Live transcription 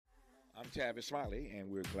I'm Tavis Smiley,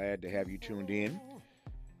 and we're glad to have you tuned in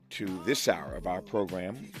to this hour of our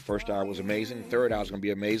program. The first hour was amazing, third hour is going to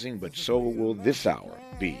be amazing, but so will this hour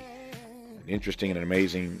be. An interesting and an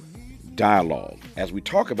amazing dialogue as we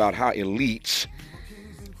talk about how elites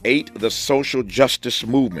ate the social justice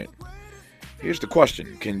movement. Here's the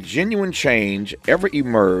question: can genuine change ever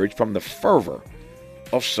emerge from the fervor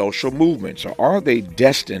of social movements, or are they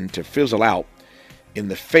destined to fizzle out in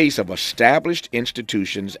the face of established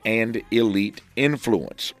institutions and elite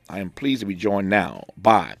influence? I am pleased to be joined now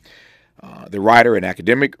by the writer and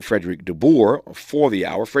academic Fredrik DeBoer for the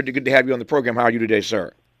hour. Fredrik, good to have you on the program. How are you today,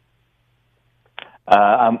 sir?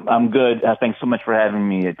 I'm good. Thanks so much for having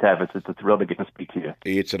me, Tavis. It's a thrill to get to speak to you.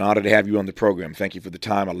 It's an honor to have you on the program. Thank you for the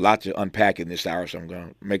time. A lot to unpack in this hour, so I'm going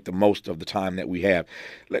to make the most of the time that we have.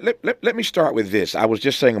 Let me start with this. I was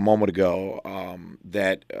just saying a moment ago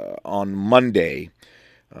that on Monday,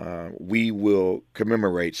 we will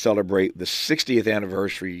celebrate the 60th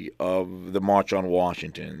anniversary of the March on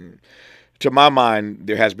Washington. To my mind,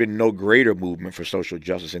 there has been no greater movement for social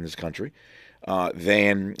justice in this country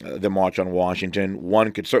than the March on Washington.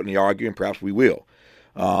 One could certainly argue, and perhaps we will,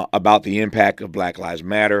 about the impact of Black Lives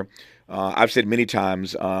Matter. I've said many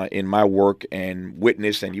times in my work and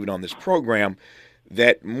witness, and even on this program,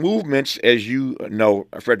 that movements, as you know,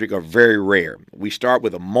 Fredrik, are very rare. We start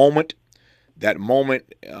with a moment. That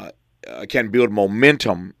moment can build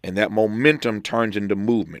momentum, and that momentum turns into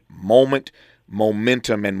movement.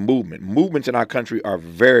 Momentum, and movement. Movements in our country are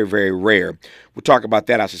very, very rare. We'll talk about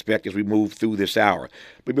that, I suspect, as we move through this hour.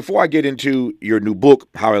 But before I get into your new book,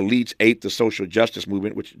 How Elites Ate the Social Justice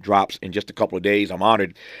Movement, which drops in just a couple of days, I'm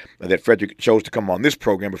honored that Fredrik chose to come on this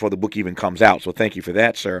program before the book even comes out. So thank you for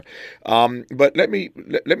that, sir. But let me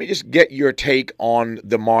just get your take on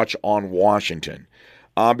the March on Washington.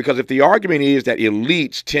 Because if the argument is that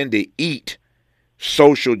elites tend to eat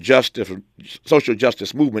social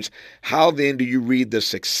justice movements, how then do you read the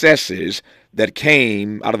successes that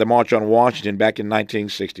came out of the March on Washington back in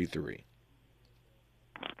 1963?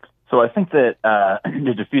 So I think that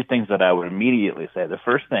there's a few things that I would immediately say. The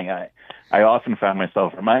first thing I often found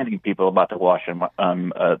myself reminding people about the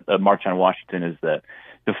March on Washington is that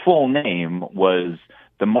the full name was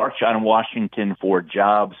the March on Washington for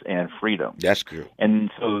Jobs and Freedom. That's true.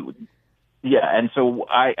 And so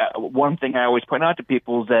one thing I always point out to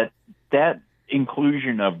people is that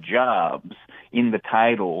inclusion of jobs in the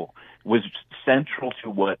title was central to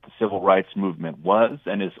what the civil rights movement was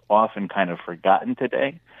and is often kind of forgotten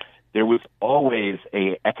today. There was always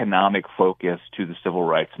an economic focus to the civil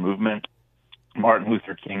rights movement. Martin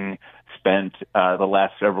Luther King spent the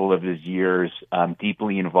last several of his years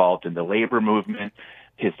deeply involved in the labor movement.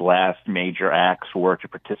 His last major acts were to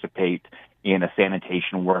participate in a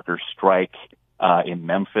sanitation workers' strike in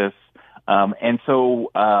Memphis. And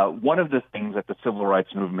so one of the things that the civil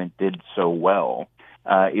rights movement did so well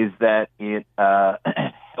is that it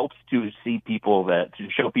helps to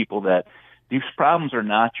show people that these problems are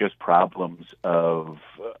not just problems of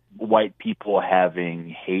white people having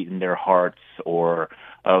hate in their hearts or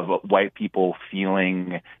of white people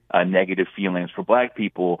feeling negative feelings for black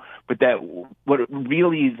people, but that what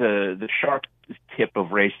really the sharp tip of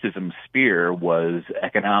racism's spear was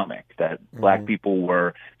economic, that black people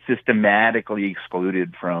were systematically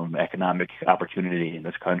excluded from economic opportunity in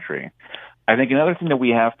this country. I think another thing that we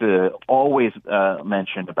have to always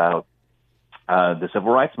mention about the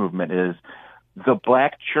civil rights movement is the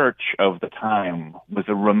black church of the time was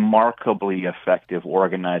a remarkably effective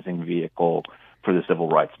organizing vehicle for the civil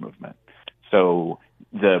rights movement. So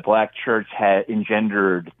the black church had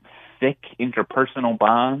engendered thick interpersonal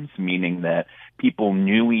bonds, meaning that people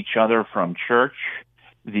knew each other from church.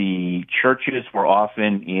 The churches were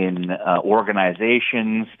often in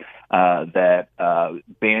organizations that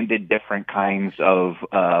banded different kinds of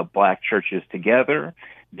black churches together.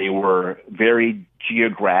 They were very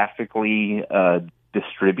geographically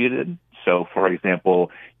distributed. So, for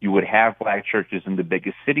example, you would have black churches in the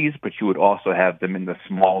biggest cities, but you would also have them in the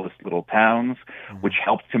smallest little towns, which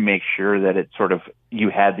helped to make sure that you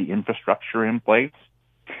had the infrastructure in place.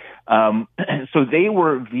 So they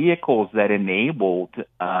were vehicles that enabled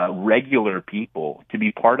regular people to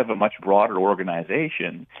be part of a much broader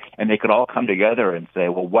organization, and they could all come together and say,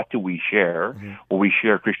 well, what do we share? Well, we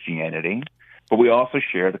share Christianity, but we also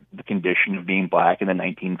share the condition of being black in the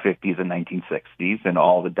 1950s and 1960s and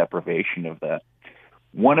all the deprivation of that.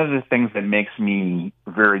 One of the things that makes me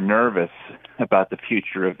very nervous about the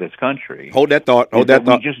future of this country. Hold that thought.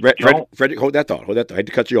 Fredrik, hold that thought. I hate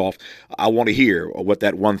to cut you off. I want to hear what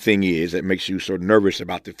that one thing is that makes you so nervous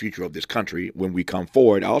about the future of this country when we come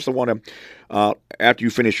forward. I also want to, after you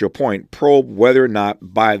finish your point, probe whether or not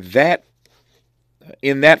by that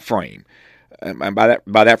In that frame, and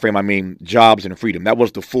by that frame I mean jobs and freedom. That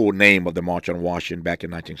was the full name of the March on Washington back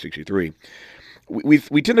in 1963.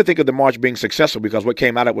 We tend to think of the march being successful because what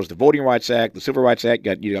came out of it was the Voting Rights Act, the Civil Rights Act,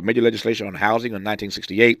 got major legislation on housing in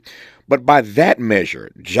 1968. But by that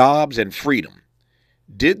measure, jobs and freedom,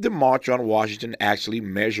 did the March on Washington actually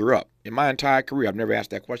measure up? In my entire career, I've never asked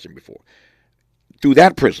that question before. Through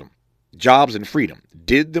that prism, jobs and freedom,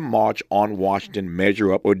 did the March on Washington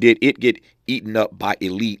measure up, or did it get eaten up by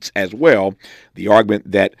elites as well? The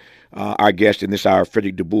argument that our guest in this hour,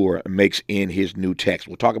 Fredrik DeBoer, makes in his new text.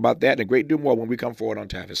 We'll talk about that and a great deal more when we come forward on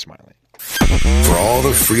Tavis Smiley. For all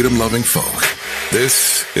the freedom-loving folk,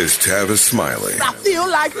 this is Tavis Smiley. I feel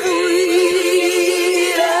like freedom.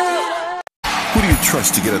 Who do you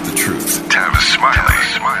trust to get at the truth? Tavis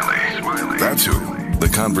Smiley. That's who. The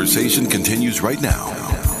conversation continues right now.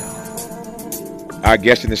 Our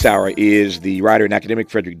guest in this hour is the writer and academic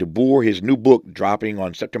Fredrik DeBoer. His new book, dropping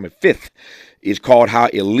on September 5th, is called How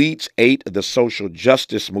Elites Ate the Social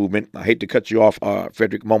Justice Movement. I hate to cut you off,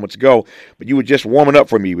 Fredrik, moments ago, but you were just warming up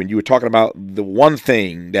for me when you were talking about the one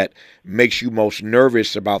thing that makes you most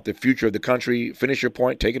nervous about the future of the country. Finish your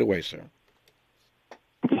point. Take it away, sir.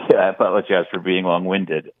 Yeah, I apologize for being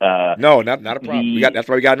long-winded. No, not a problem. That's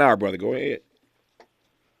why we got an hour, brother. Go ahead.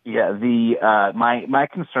 Yeah, my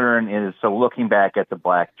concern is, so looking back at the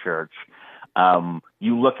Black church,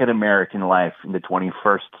 you look at American life in the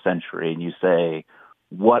 21st century and you say,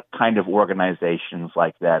 what kind of organizations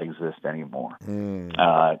like that exist anymore?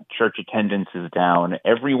 Church attendance is down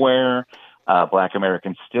everywhere. Black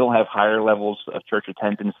Americans still have higher levels of church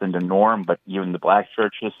attendance than the norm, but even the Black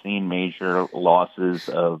church has seen major losses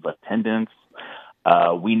of attendance.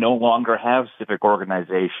 We no longer have civic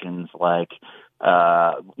organizations like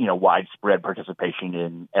widespread participation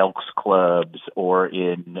in Elks clubs or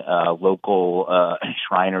in local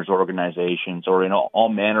Shriners organizations or in all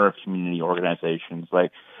manner of community organizations.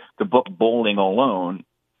 Like the book Bowling Alone,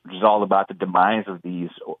 which is all about the demise of these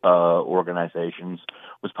organizations,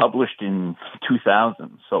 was published in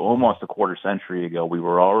 2000. So almost a quarter century ago, we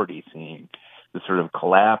were already seeing the sort of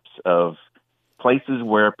collapse of places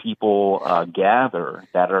where people gather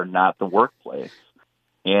that are not the workplace.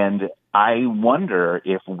 And I wonder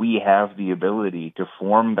if we have the ability to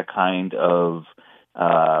form the kind of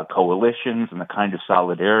coalitions and the kind of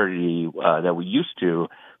solidarity that we used to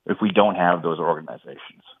if we don't have those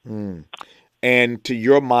organizations. And to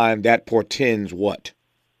your mind, that portends what?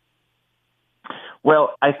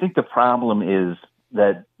 Well, I think the problem is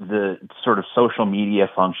that the sort of social media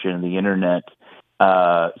function, the internet,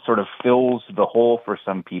 sort of fills the hole for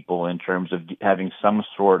some people in terms of having some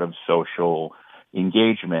sort of social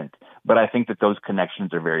engagement. But I think that those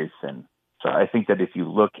connections are very thin. So I think that if you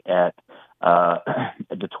look at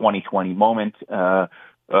the 2020 moment, the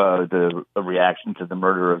reaction to the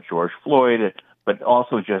murder of George Floyd, but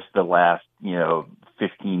also just the last,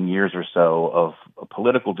 15 years or so of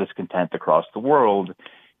political discontent across the world,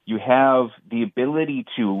 you have the ability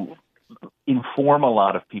to inform a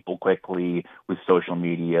lot of people quickly with social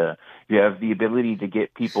media. You have the ability to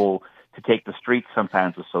get people to take the streets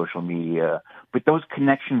sometimes with social media, but those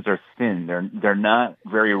connections are thin. They're not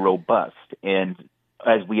very robust. And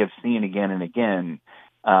as we have seen again and again,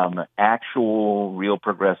 actual, real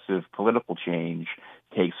progressive political change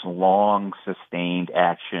takes long, sustained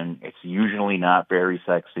action. It's usually not very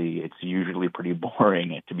sexy. It's usually pretty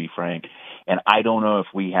boring, to be frank. And I don't know if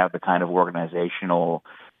we have the kind of organizational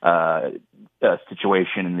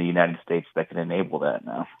situation in the United States that can enable that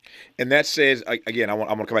now. And that says, again, I'm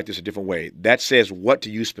going to come at this a different way. That says what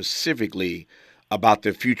to you specifically about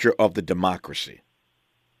the future of the democracy?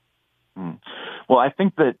 Well, I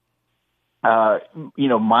think that,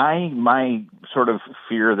 my sort of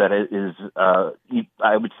fear that it is,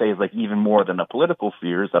 I would say is like even more than a political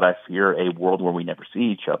fear, is that I fear a world where we never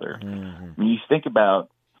see each other. When you think about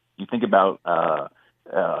the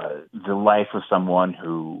life of someone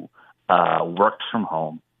who works from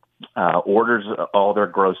home, orders all their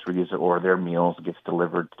groceries or their meals, gets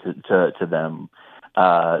delivered to them.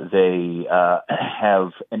 They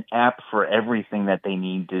have an app for everything that they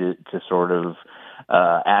need to sort of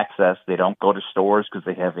access. They don't go to stores because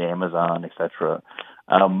they have Amazon, etc.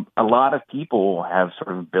 A lot of people have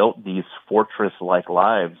sort of built these fortress-like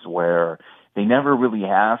lives where they never really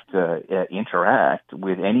have to interact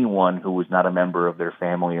with anyone who is not a member of their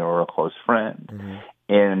family or a close friend.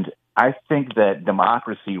 And I think that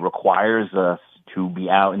democracy requires us to be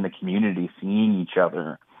out in the community seeing each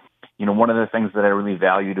other. One of the things that I really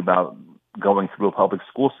valued about going through a public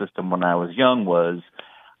school system when I was young was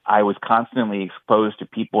I was constantly exposed to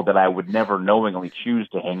people that I would never knowingly choose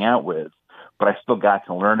to hang out with. but I still got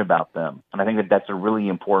to learn about them. And I think that that's a really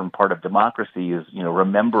important part of democracy is,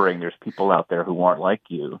 remembering there's people out there who aren't like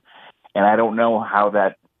you. And I don't know how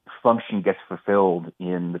that function gets fulfilled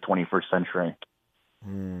in the 21st century.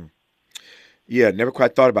 Yeah, never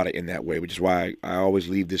quite thought about it in that way, which is why I always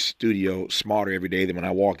leave this studio smarter every day than when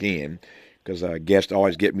I walk in, because guests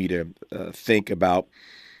always get me to think about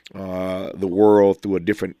the world through a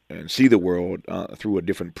different, and see the world through a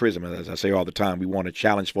different prism. As I say all the time, we want to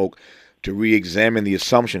challenge folk to re-examine the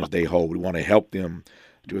assumptions they hold. We want to help them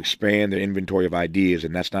to expand their inventory of ideas,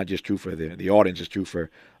 and that's not just true for the audience; it's true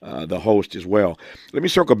for the host as well. Let me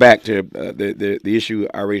circle back to the issue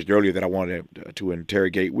I raised earlier that I wanted to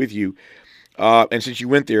interrogate with you. And since you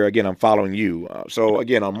went there, again, I'm following you. So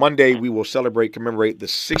again, on Monday, we will commemorate the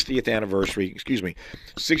 60th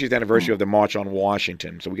anniversary of the March on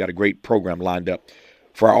Washington. So we got a great program lined up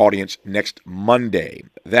for our audience next Monday.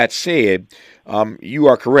 That said, you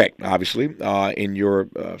are correct, obviously, in your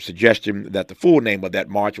suggestion that the full name of that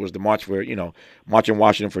march was the March March in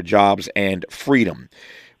Washington for Jobs and Freedom.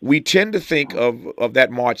 We tend to think of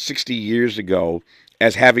that march 60 years ago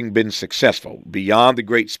as having been successful. Beyond the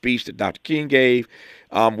great speech that Dr. King gave,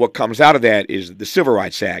 what comes out of that is the Civil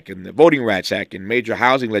Rights Act and the Voting Rights Act and major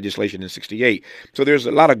housing legislation in '68. So there's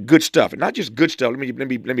a lot of good stuff, and not just good stuff. Let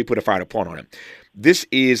me put a finer point on it. This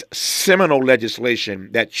is seminal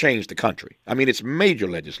legislation that changed the country. I mean, it's major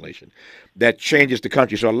legislation that changes the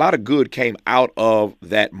country. So a lot of good came out of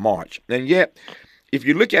that march. And yet, if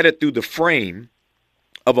you look at it through the frame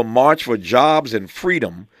of a march for jobs and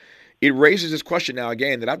freedom, it raises this question now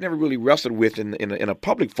again that I've never really wrestled with in a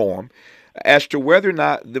public forum as to whether or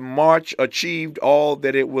not the march achieved all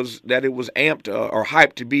that it was amped or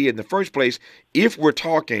hyped to be in the first place, if we're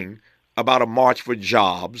talking about a march for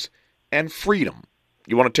jobs and freedom.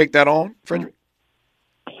 You want to take that on, Fredrik?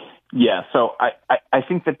 Yeah, so I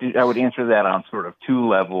think that I would answer that on sort of two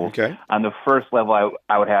levels. Okay. On the first level,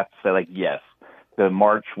 I would have to say, yes, the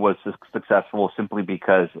march was successful simply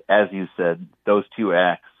because, as you said, those two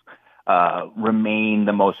acts remain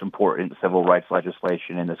the most important civil rights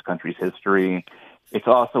legislation in this country's history. It's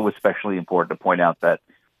also especially important to point out that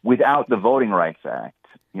without the Voting Rights Act,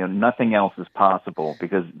 nothing else is possible,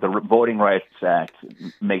 because the Voting Rights Act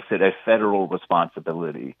makes it a federal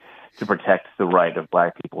responsibility to protect the right of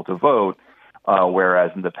Black people to vote,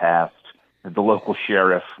 whereas in the past, the local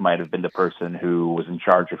sheriff might have been the person who was in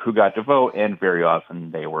charge of who got to vote, and very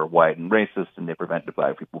often they were white and racist, and they prevented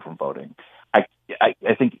Black people from voting.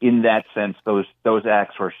 I think in that sense, those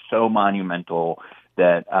acts were so monumental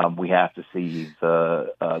that we have to see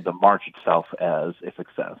the march itself as a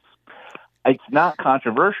success. It's not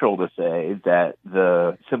controversial to say that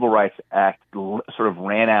the Civil Rights Act sort of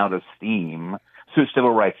ran out of steam. So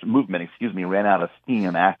Civil Rights Movement, ran out of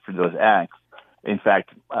steam after those acts. In fact,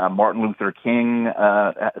 Martin Luther King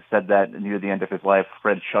said that near the end of his life.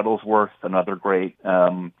 Fred Shuttlesworth, another great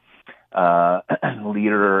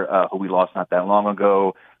leader who we lost not that long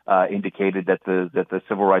ago, indicated that the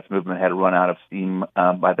Civil Rights Movement had run out of steam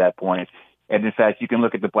by that point. And in fact, you can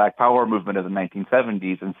look at the Black Power movement of the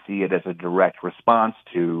 1970s and see it as a direct response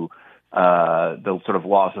to the sort of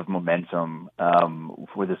loss of momentum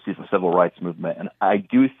for the civil rights movement. And I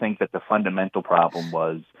do think that the fundamental problem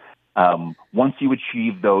was once you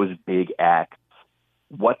achieve those big acts,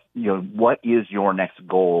 what is your next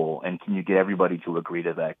goal, and can you get everybody to agree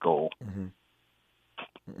to that goal? Mm-hmm.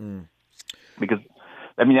 Mm-hmm. Because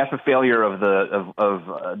that's a failure of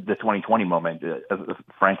the 2020 moment.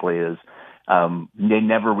 Frankly, is they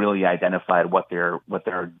never really identified what their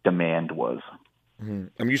demand was.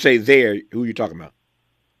 Mm-hmm. You say there, who are you talking about?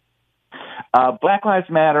 Black Lives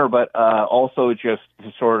Matter, but also just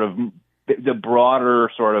sort of the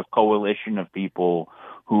broader sort of coalition of people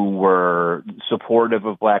who were supportive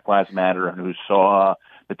of Black Lives Matter and who saw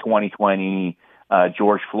the 2020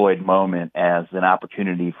 George Floyd moment as an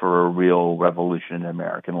opportunity for a real revolution in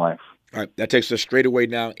American life. All right, that takes us straight away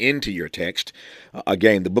now into your text.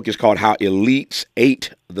 Again, the book is called How Elites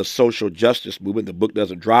Ate the Social Justice Movement. The book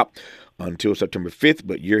doesn't drop until September 5th,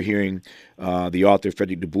 but you're hearing the author,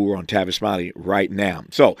 Fredrik DeBoer, on Tavis Smiley right now.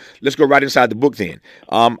 So let's go right inside the book then.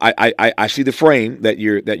 I see the frame that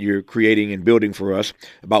you're creating and building for us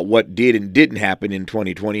about what did and didn't happen in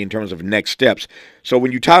 2020 in terms of next steps. So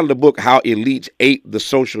when you title the book, How Elites Ate the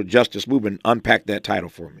Social Justice Movement, unpack that title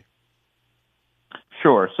for me.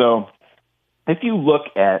 Sure. So if you look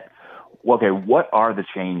at, what are the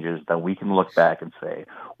changes that we can look back and say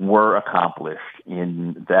were accomplished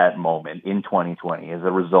in that moment in 2020 as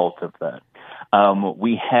a result of that?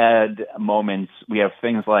 We had moments, we have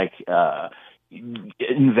things like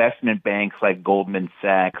investment banks like Goldman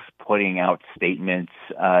Sachs putting out statements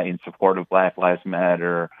in support of Black Lives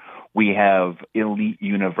Matter. We have elite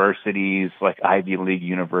universities like Ivy League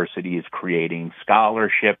universities creating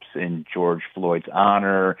scholarships in George Floyd's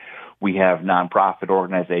honor. We have nonprofit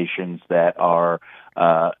organizations that are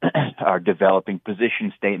developing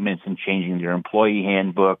position statements and changing their employee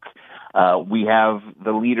handbook. We have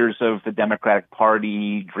the leaders of the Democratic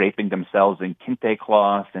Party draping themselves in kente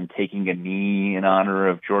cloth and taking a knee in honor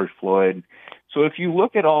of George Floyd. So if you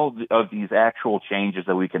look at all of these actual changes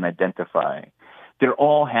that we can identify, they're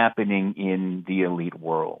all happening in the elite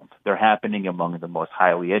world. They're happening among the most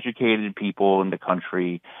highly educated people in the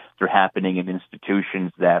country. They're happening in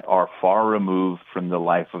institutions that are far removed from the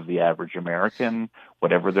life of the average American,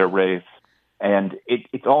 whatever their race. And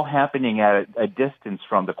it's all happening at a distance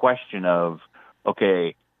from the question of,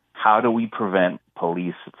 okay, how do we prevent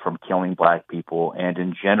police from killing Black people and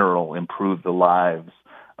in general improve the lives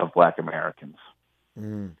of Black Americans?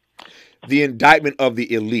 Mm. The indictment of the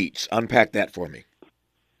elites. Unpack that for me.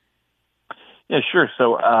 Yeah, sure.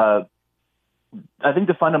 So I think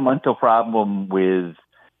the fundamental problem with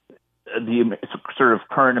the sort of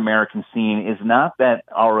current American scene is not that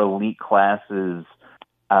our elite classes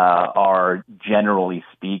are generally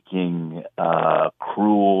speaking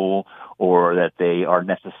cruel, or that they are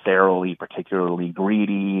necessarily particularly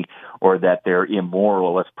greedy, or that they're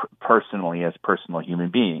immoral as personal human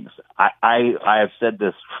beings. I have said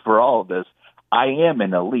this for all of this. I am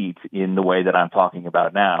an elite in the way that I'm talking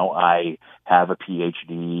about now. I have a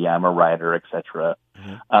PhD, I'm a writer, etc.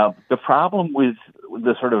 Mm-hmm. The problem with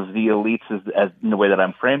the sort of the elites as in the way that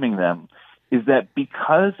I'm framing them is that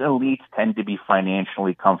because elites tend to be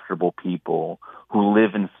financially comfortable people who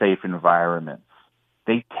live in safe environments,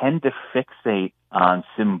 they tend to fixate on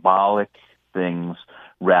symbolic things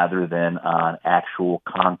rather than on actual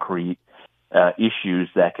concrete issues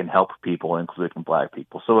that can help people, including Black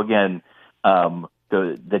people. So again,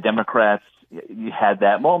 the Democrats had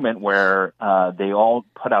that moment where they all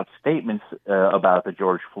put out statements about the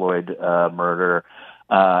George Floyd murder,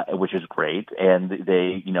 which is great, and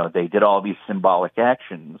they did all these symbolic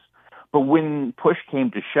actions. But when push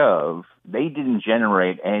came to shove, they didn't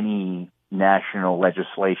generate any national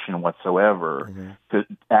legislation whatsoever to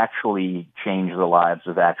actually change the lives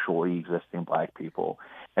of actually existing Black people.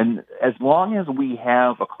 And as long as we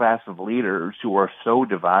have a class of leaders who are so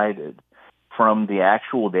divided from the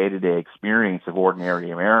actual day-to-day experience of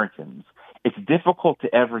ordinary Americans, it's difficult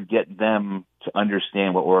to ever get them to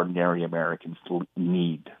understand what ordinary Americans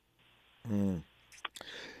need. Mm.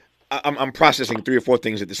 I'm processing 3 or 4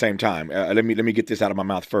 things at the same time. Let me get this out of my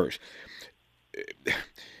mouth first.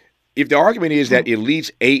 If the argument is that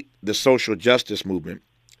elites ate the social justice movement,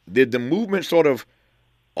 did the movement sort of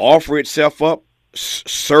offer itself up,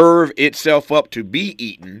 serve itself up to be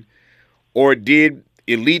eaten, or did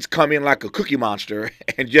elites come in like a cookie monster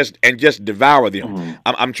and just devour them? Mm-hmm.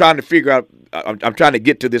 I'm trying to figure out. I'm trying to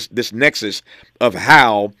get to this nexus of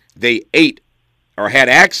how they ate or had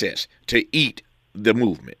access to eat the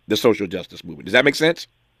movement, the social justice movement. Does that make sense?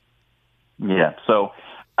 Yeah. So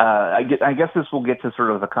I guess this will get to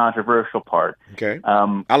sort of the controversial part. Okay.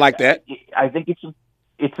 I like that. I think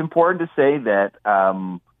it's important to say that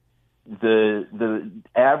the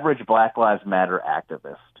average Black Lives Matter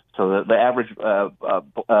activist. So the average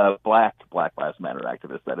Black Lives Matter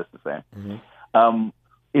activist, that is to say,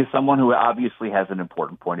 is someone who obviously has an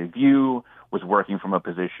important point of view, was working from a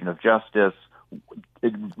position of justice,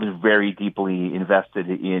 was very deeply invested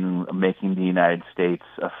in making the United States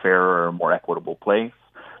a fairer, more equitable place.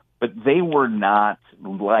 But they were not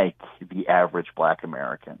like the average Black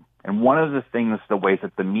American. And one of the ways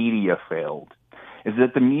that the media failed is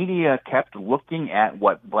that the media kept looking at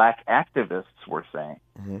what Black activists were saying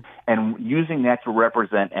and using that to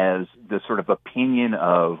represent as the sort of opinion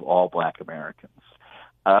of all Black Americans.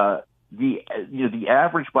 The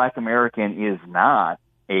average Black American is not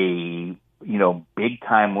a big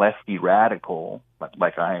time lefty radical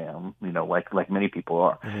like I am, like many people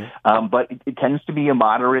are, but it tends to be a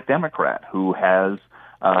moderate Democrat who has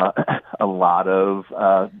a lot of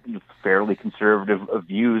fairly conservative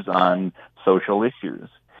views on social issues.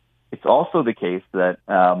 It's also the case that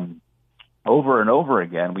over and over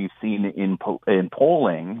again, we've seen in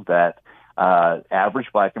polling that average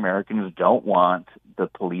Black Americans don't want the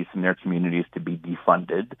police in their communities to be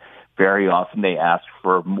defunded. Very often they ask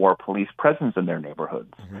for more police presence in their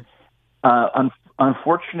neighborhoods.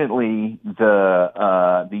 Unfortunately,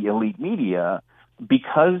 the elite media,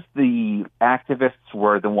 because the activists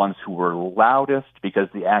were the ones who were loudest, because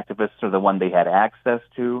the activists are the one they had access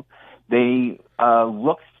to, they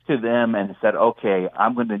looked to them and said, okay,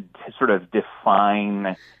 I'm going to sort of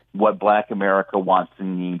define what Black America wants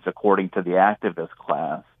and needs according to the activist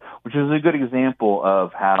class, which is a good example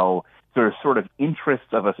of how sort of interests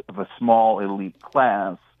of a small elite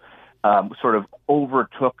class sort of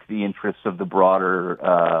overtook the interests of the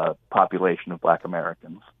broader population of Black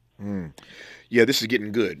Americans. Yeah, this is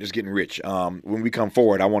getting good. This is getting rich. When we come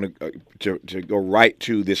forward, I want to go right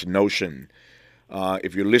to this notion.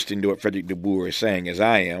 If you're listening to what Fredrik DeBoer is saying, as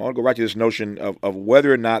I am, I want to go right to this notion of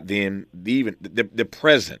whether or not then the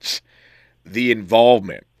presence, the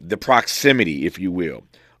involvement, the proximity, if you will,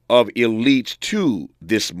 of elites to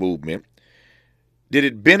this movement, did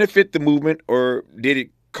it benefit the movement or did it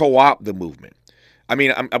co-opt the movement? I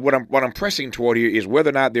mean, what I'm pressing toward here is whether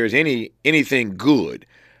or not there's anything good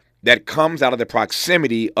that comes out of the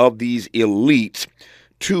proximity of these elites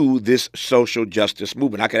to this social justice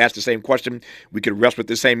movement. I could ask the same question. We could wrestle with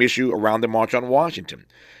the same issue around the March on Washington.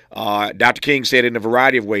 Dr. King said in a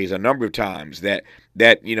variety of ways, a number of times, that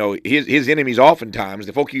his enemies oftentimes,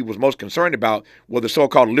 the folk he was most concerned about, were the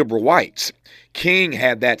so-called liberal whites. King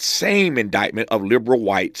had that same indictment of liberal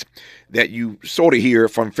whites that you sort of hear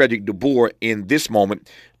from Fredrik DeBoer in this moment,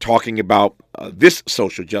 talking about this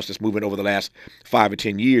social justice movement over the last 5 or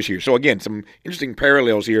 10 years here. So again, some interesting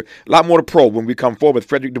parallels here. A lot more to probe when we come forward with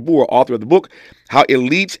Fredrik DeBoer, author of the book, How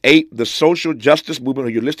Elites Ate the Social Justice Movement,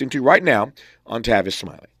 who you're listening to right now on Tavis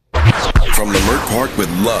Smiley. From Leimert Park with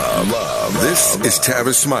love, this is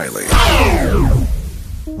Tavis Smiley.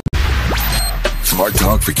 Smart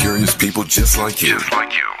talk for curious people just like you.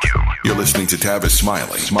 You're listening to Tavis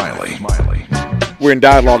Smiley. We're in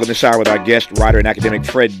dialogue in this hour with our guest, writer and academic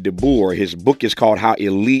Fred DeBoer. His book is called How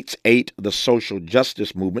Elites Ate the Social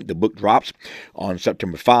Justice Movement. The book drops on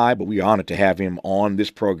September 5, but we are honored to have him on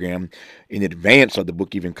this program in advance of the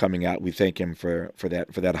book even coming out. We thank him for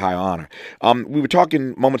that high honor. We were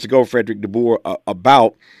talking moments ago, Fredrik DeBoer,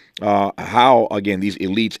 about how, again, these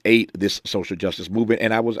elites ate this social justice movement.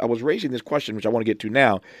 And I was raising this question, which I want to get to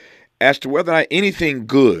now, as to whether or not anything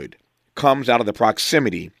good comes out of the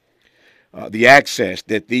proximity, the access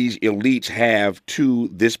that these elites have to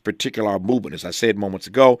this particular movement. As I said moments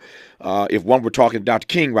ago, if one were talking to Dr.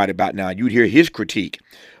 King right about now, you'd hear his critique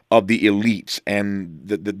of the elites and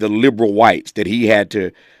the liberal whites that he had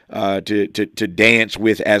to dance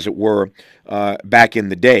with, as it were, back in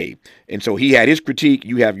the day. And so he had his critique,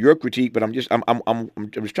 you have your critique, but I'm just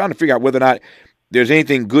trying to figure out whether or not there's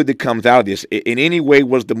anything good that comes out of this. In any way,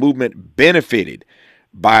 was the movement benefited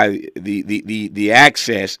by the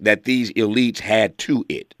access that these elites had to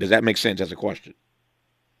it? Does that make sense as a question?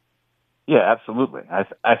 Yeah, absolutely.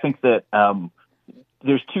 I think that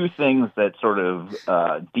there's two things that sort of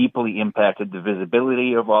deeply impacted the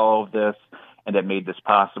visibility of all of this and that made this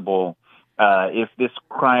possible. If this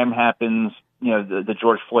crime happens, the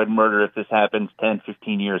George Floyd murder, if this happens 10,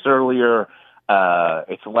 15 years earlier,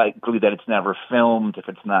 it's likely that it's never filmed. If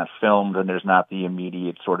it's not filmed, then there's not the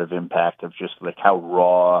immediate sort of impact of just like how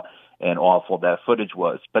raw and awful that footage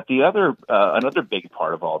was. But the other, another big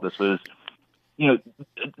part of all this was, the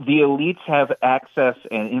elites have access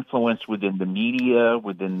and influence within the media,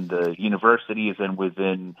 within the universities, and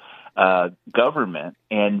within government,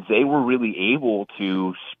 and they were really able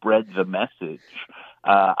to spread the message.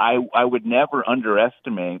 I would never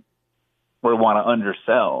underestimate or want to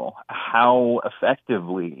undersell how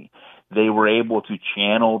effectively they were able to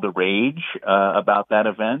channel the rage about that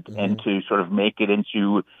event and to sort of make it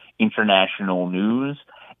into international news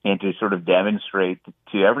and to sort of demonstrate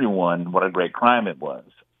to everyone what a great crime it was.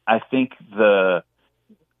 I think the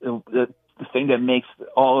thing that makes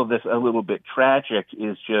all of this a little bit tragic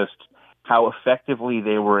is just how effectively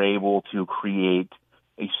they were able to create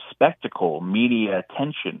a spectacle, media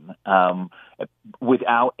attention,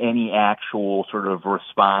 without any actual sort of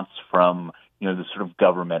response from, the sort of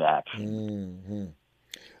government action.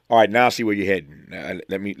 All right, now I see where you're heading.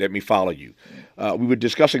 Let me follow you. We were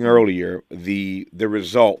discussing earlier the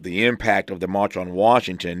result, the impact of the March on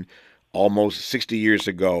Washington almost 60 years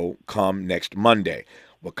ago come next Monday.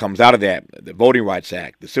 What comes out of that, the Voting Rights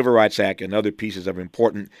Act, the Civil Rights Act, and other pieces of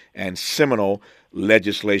important and seminal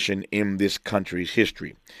legislation in this country's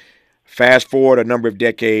history. Fast forward a number of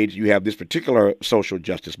decades, you have this particular social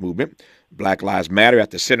justice movement, Black Lives Matter,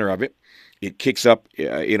 at the center of it. It kicks up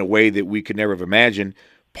in a way that we could never have imagined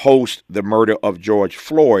post the murder of George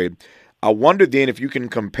Floyd. I wonder then if you can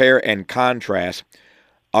compare and contrast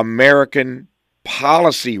American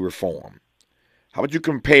policy reform. How would you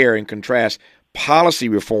compare and contrast policy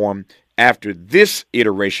reform after this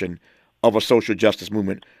iteration of a social justice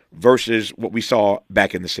movement versus what we saw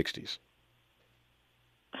back in the 60s?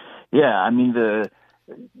 Yeah, I mean,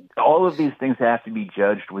 all of these things have to be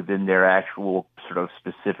judged within their actual sort of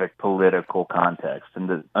specific political context.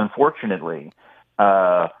 And unfortunately,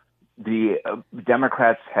 the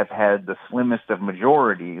Democrats have had the slimmest of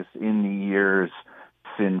majorities in the years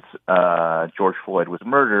since George Floyd was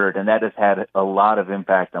murdered, and that has had a lot of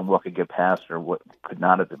impact on what could get passed or what could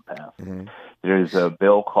not have been passed. Mm-hmm. There's a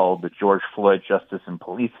bill called the George Floyd Justice and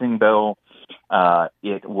Policing Bill.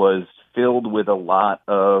 It was filled with a lot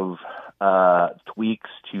of tweaks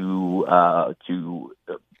to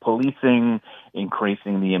policing,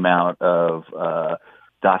 increasing the amount of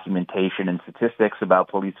documentation and statistics about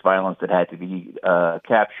police violence that had to be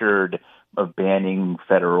captured, of banning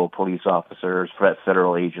federal police officers,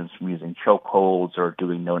 federal agents from using chokeholds or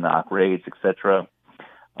doing no-knock raids, etc.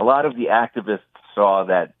 A lot of the activists saw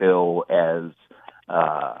that bill as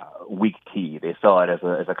weak tea. They saw it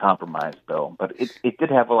as a compromise bill, but it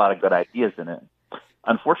did have a lot of good ideas in it.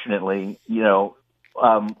 Unfortunately, we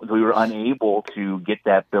were unable to get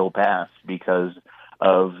that bill passed because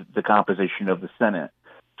of the composition of the Senate.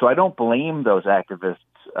 So I don't blame those activists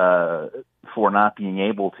for not being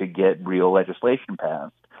able to get real legislation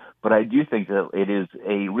passed. But I do think that it is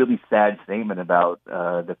a really sad statement about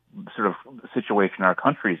the sort of situation our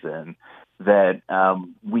country's in, that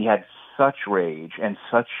we had such rage and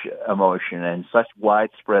such emotion and such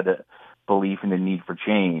widespread belief in the need for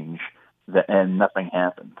change, and nothing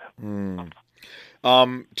happened.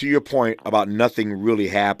 To your point about nothing really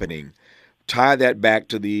happening, tie that back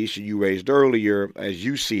to the issue you raised earlier, as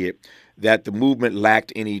you see it, that the movement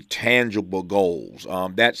lacked any tangible goals.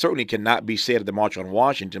 That certainly cannot be said of the March on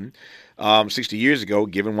Washington 60 years ago,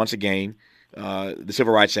 given once again the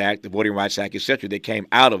Civil Rights Act, the Voting Rights Act, etc. That came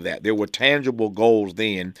out of that. There were tangible goals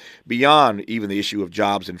then beyond even the issue of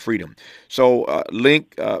jobs and freedom. So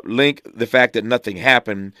link the fact that nothing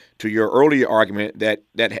happened to your earlier argument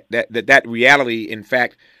that reality, in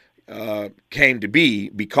fact, came to be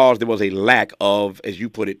because there was a lack of, as you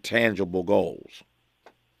put it, tangible goals.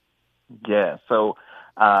 Yeah, so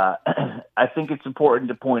I think it's important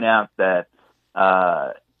to point out that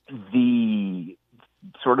the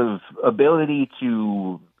sort of ability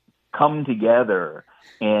to come together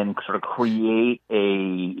and sort of create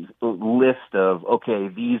a list of, okay,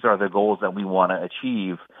 these are the goals that we want to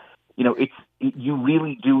achieve, you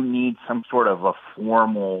really do need some sort of a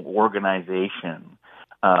formal organization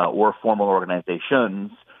or formal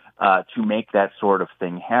organizations to make that sort of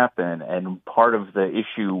thing happen. And part of the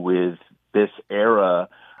issue with this era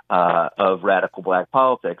of radical black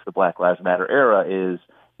politics, the Black Lives Matter era, is,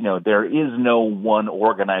 there is no one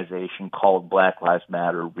organization called Black Lives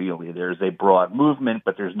Matter, really. There's a broad movement,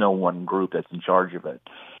 but there's no one group that's in charge of it.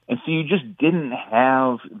 And so you just didn't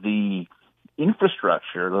have the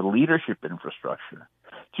infrastructure, the leadership infrastructure,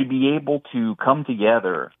 to be able to come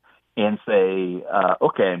together and say,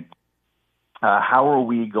 okay, how are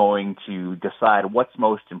we going to decide what's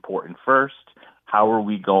most important first? How are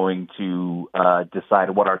we going to decide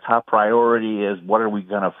what our top priority is? What are we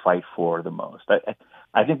going to fight for the most?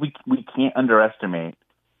 I think we can't underestimate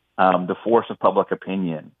the force of public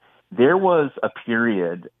opinion. There was a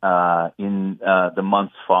period in the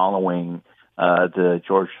months following the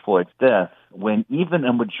George Floyd's death when even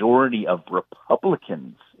a majority of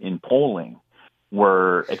Republicans in polling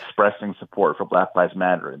were expressing support for Black Lives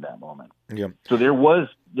Matter in that moment. Yeah. So there was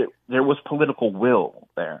political will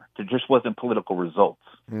there. There just wasn't political results.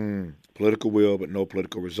 Political will, but no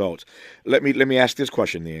political results. Let me ask this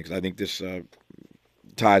question then, because I think this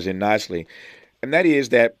ties in nicely, and that is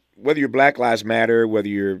that whether you're Black Lives Matter, whether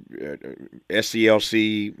you're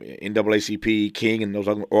SCLC, NAACP, King, and those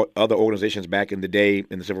other organizations back in the day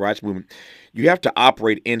in the Civil Rights Movement, you have to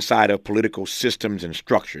operate inside of political systems and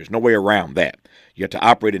structures. No way around that. You have to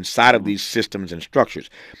operate inside of these systems and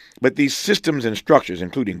structures. But these systems and structures,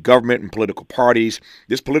 including government and political parties,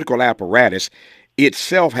 this political apparatus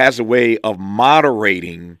itself has a way of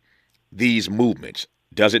moderating these movements,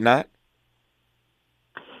 does it not?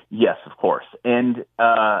 Yes, of course. And,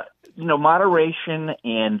 moderation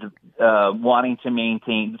and wanting to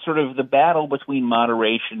maintain sort of the battle between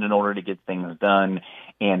moderation in order to get things done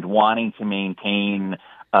and wanting to maintain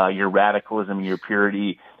your radicalism, your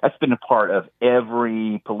purity, that's been a part of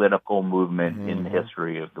every political movement in the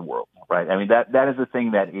history of the world, right? I mean, that is a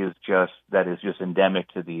thing that is just endemic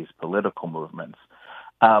to these political movements.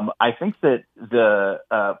 I think that the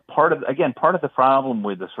part of the problem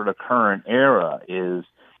with the sort of current era is,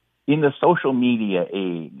 in the social media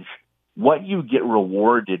age, what you get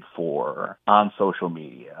rewarded for on social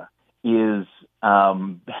media is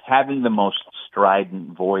having the most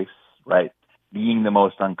strident voice, right? being the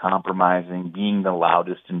most uncompromising, being the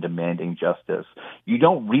loudest and demanding justice, you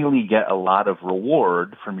don't really get a lot of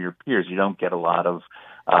reward from your peers. You don't get a lot of,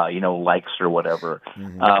 likes or whatever,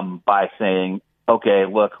 by saying, okay,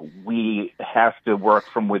 look, we have to work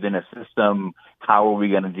from within a system. How are we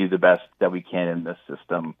going to do the best that we can in this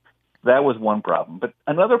system? That was one problem. But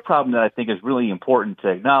another problem that I think is really important to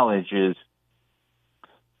acknowledge is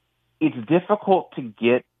it's difficult to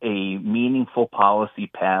get a meaningful policy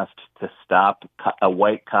passed to stop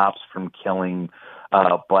white cops from killing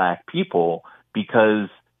black people because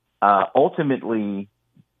ultimately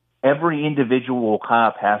every individual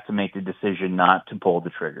cop has to make the decision not to pull the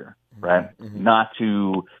trigger, right? Mm-hmm. Not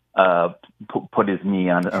to put his knee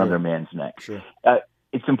on another man's neck. Sure.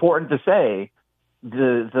 It's important to say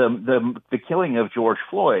the killing of George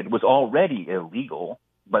Floyd was already illegal,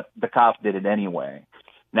 but the cop did it anyway.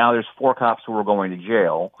 Now there's 4 cops who are going to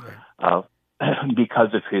jail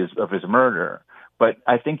because of his murder. But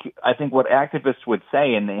I think what activists would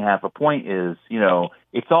say, and they have a point, is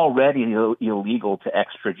it's already illegal to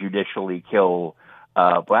extrajudicially kill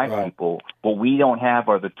black people. What we don't have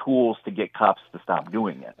are the tools to get cops to stop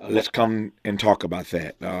doing it. Let's come and talk about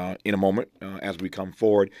that in a moment as we come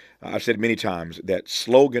forward. I've said many times that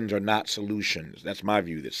slogans are not solutions. That's my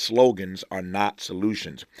view, that slogans are not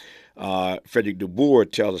solutions. Fredrik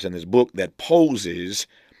DeBoer tells us in his book that poses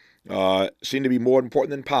seem to be more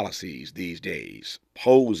important than policies these days.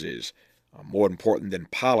 Poses are more important than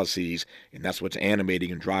policies, and that's what's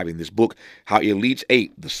animating and driving this book, How Elites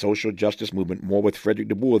Ate the Social Justice Movement. More with Fredrik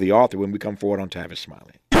DeBoer, the author, when we come forward on Tavis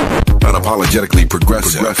Smiley. Unapologetically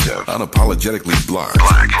progressive. Unapologetically black.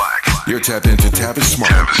 You're tapped into Tavis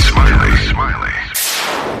Smiley.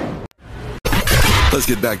 Let's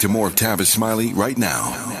get back to more of Tavis Smiley right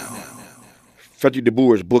now. Fredrik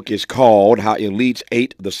DeBoer's book is called How Elites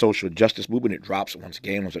Ate the Social Justice Movement. It drops once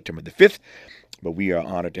again on September the 5th, but we are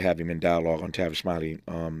honored to have him in dialogue on Tavis Smiley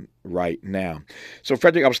right now. So,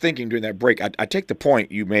 Fredrik, I was thinking during that break, I take the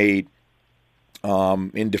point you made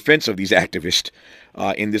in defense of these activists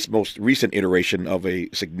in this most recent iteration of a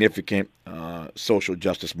significant social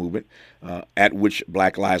justice movement at which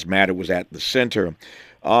Black Lives Matter was at the center.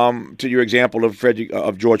 To your example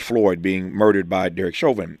of George Floyd being murdered by Derek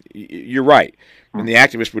Chauvin, you're right. And the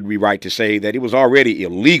activist would be right to say that it was already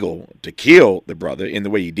illegal to kill the brother in the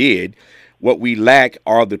way he did. What we lack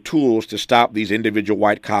are the tools to stop these individual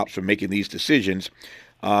white cops from making these decisions,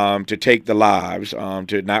 to take the lives,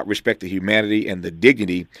 to not respect the humanity and the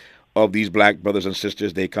dignity of these black brothers and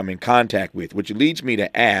sisters they come in contact with, which leads me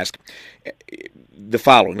to ask the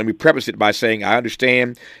following. Let me preface it by saying I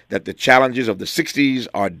understand that the challenges of the 60s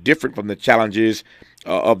are different from the challenges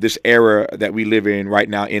of this era that we live in right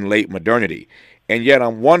now in late modernity. And yet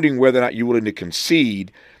I'm wondering whether or not you're willing to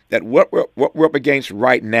concede that what we're up against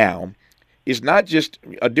right now is not just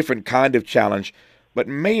a different kind of challenge, but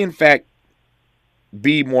may in fact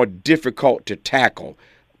be more difficult to tackle.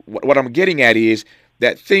 What I'm getting at is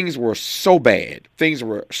that things were so bad, things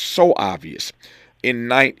were so obvious in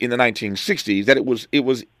the 1960s that it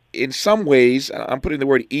was in some ways, I'm putting the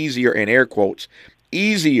word easier in air quotes,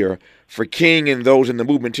 easier for King and those in the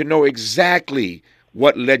movement to know exactly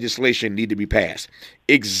what legislation needed to be passed,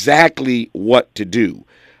 exactly what to do.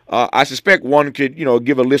 I suspect one could,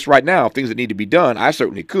 give a list right now of things that need to be done. I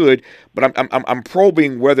certainly could, but I'm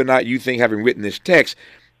probing whether or not you think, having written this text,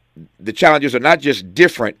 the challenges are not just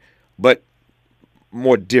different, but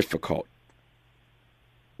more difficult.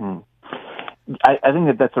 I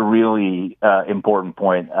think that's a really important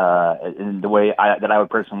point. And the way that I would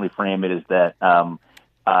personally frame it is that,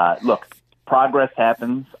 look, progress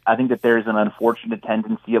happens. I think that there's an unfortunate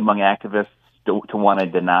tendency among activists to want to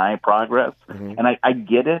deny progress. Mm-hmm. And I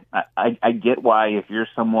get it. I get why, if you're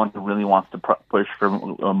someone who really wants to push for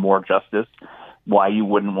more justice, why you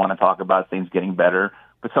wouldn't want to talk about things getting better.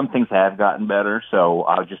 But some things have gotten better. So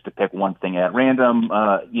just to pick one thing at random,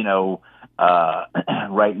 right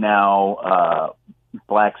now,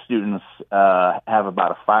 black students have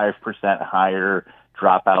about a 5% higher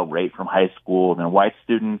dropout rate from high school than white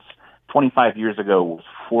students. 25 years ago was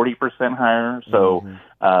 40% higher. So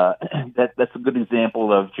that's a good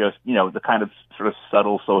example of just, the kind of sort of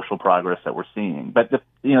subtle social progress that we're seeing. But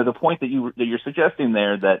the point that you're suggesting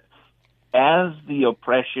there, that as the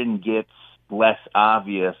oppression gets less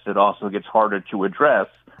obvious, it also gets harder to address,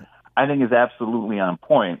 I think is absolutely on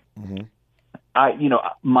point. Mm-hmm.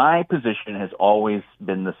 My position has always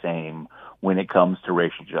been the same when it comes to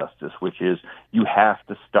racial justice, which is you have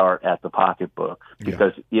to start at the pocketbook,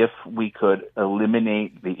 because if we could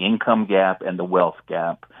eliminate the income gap and the wealth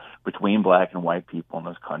gap, between black and white people in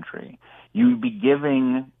this country. You'd be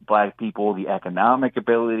giving black people the economic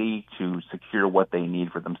ability to secure what they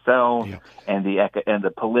need for themselves, and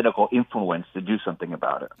the political influence to do something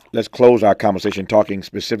about it. Let's close our conversation talking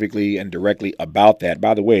specifically and directly about that.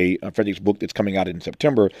 By the way, Fredrik's book that's coming out in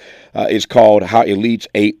September is called How Elites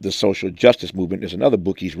Ate the Social Justice Movement. There's another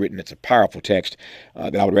book he's written. It's a powerful text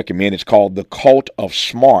that I would recommend. It's called The Cult of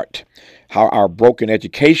Smart: How Our Broken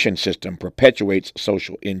Education System Perpetuates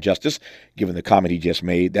Social Injustice, given the comment he just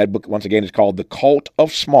made. That book, once again, is called The Cult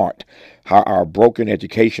of Smart: How Our Broken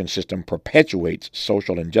Education System Perpetuates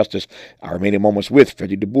Social Injustice. Our remaining moments with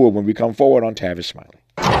Fredrik DeBoer when we come forward on Tavis Smiley.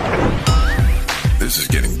 This is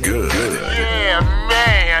getting good. Yeah,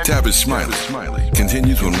 man. Tavis Smiley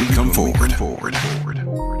continues when we come forward.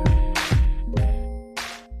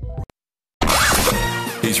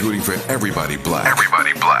 He's rooting for everybody black.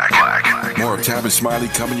 Everybody black. More of Tavis Smiley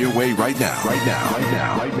coming your way right now.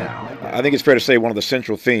 I think it's fair to say one of the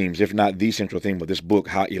central themes, if not the central theme of this book,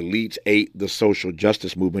 How Elites Ate the Social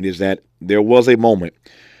Justice Movement, is that there was a moment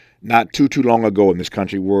not too long ago in this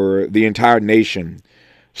country where the entire nation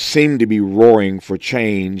seemed to be roaring for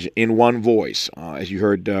change in one voice. As you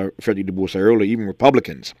heard Fredrik DeBoer say earlier, even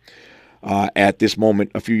Republicans at this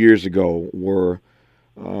moment a few years ago were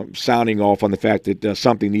sounding off on the fact that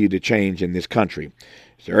something needed to change in this country.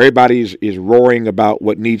 So everybody is roaring about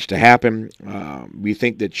what needs to happen. We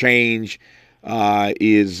think that change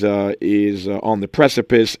is on the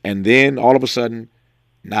precipice, and then all of a sudden,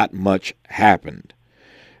 not much happened.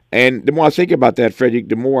 And the more I think about that, Fredrik,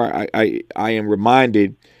 the more I am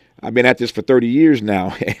reminded. I've been at this for 30 years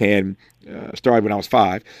now, and started when I was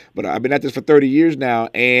 5. But I've been at this for 30 years now,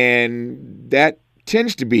 and that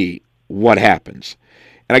tends to be what happens.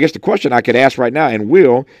 And I guess the question I could ask right now, and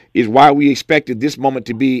will, is why we expected this moment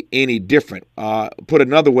to be any different. Put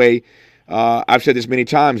another way, I've said this many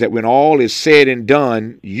times, that when all is said and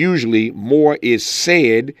done, usually more is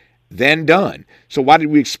said than done. So why did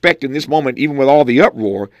we expect in this moment, even with all the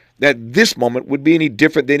uproar, that this moment would be any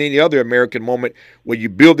different than any other American moment where you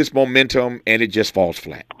build this momentum and it just falls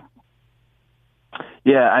flat?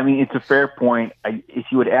 Yeah, I mean, it's a fair point. If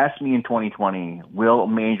you had asked me in 2020, will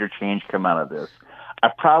major change come out of this?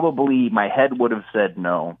 My head would have said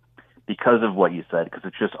no because of what you said, because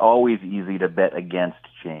it's just always easy to bet against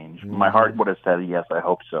change. Mm-hmm. My heart would have said, yes, I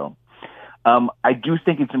hope so. I do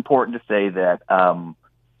think it's important to say that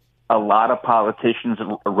a lot of politicians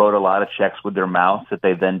wrote a lot of checks with their mouths that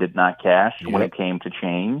they then did not cash when it came to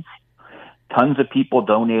change. Tons of people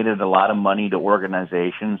donated a lot of money to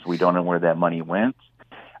organizations. We don't know where that money went.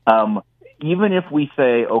 Even if we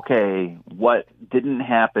say, okay, what didn't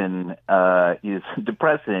happen is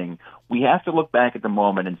depressing, we have to look back at the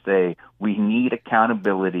moment and say we need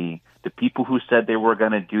accountability. The people who said they were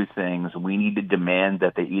going to do things, we need to demand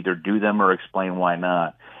that they either do them or explain why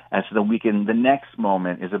not. And so that the next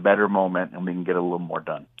moment is a better moment and we can get a little more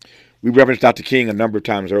done. We referenced Dr. King a number of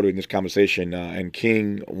times earlier in this conversation, and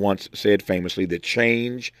King once said famously that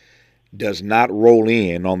change does not roll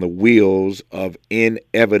in on the wheels of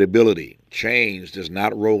inevitability. Change does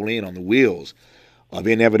not roll in on the wheels of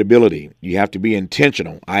inevitability. You have to be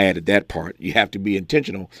intentional. I added that part. You have to be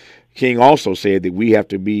intentional. King also said that we have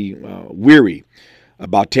to be weary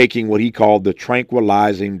about taking what he called the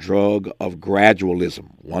tranquilizing drug of gradualism.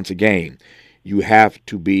 Once again, you have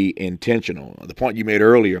to be intentional. The point you made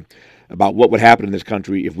earlier about what would happen in this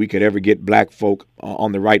country if we could ever get black folk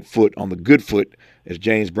on the right foot, on the good foot, as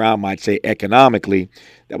James Brown might say, economically,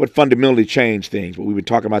 that would fundamentally change things. But we've been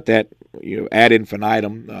talking about that, ad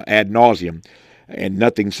infinitum, ad nauseum, and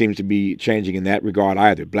nothing seems to be changing in that regard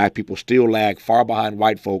either. Black people still lag far behind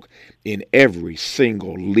white folk in every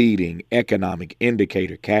single leading economic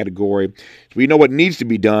indicator category. So we know what needs to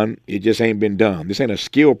be done. It just ain't been done. This ain't a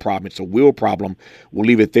skill problem. It's a will problem. We'll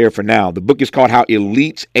leave it there for now. The book is called How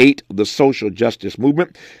Elites Ate the Social Justice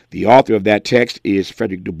Movement. The author of that text is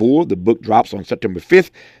Fredrik DeBoer. The book drops on September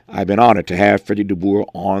 5th. I've been honored to have Fredrik DeBoer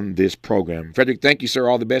on this program. Fredrik, thank you, sir.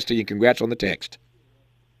 All the best to you. Congrats on the text.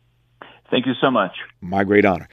 Thank you so much. My great honor.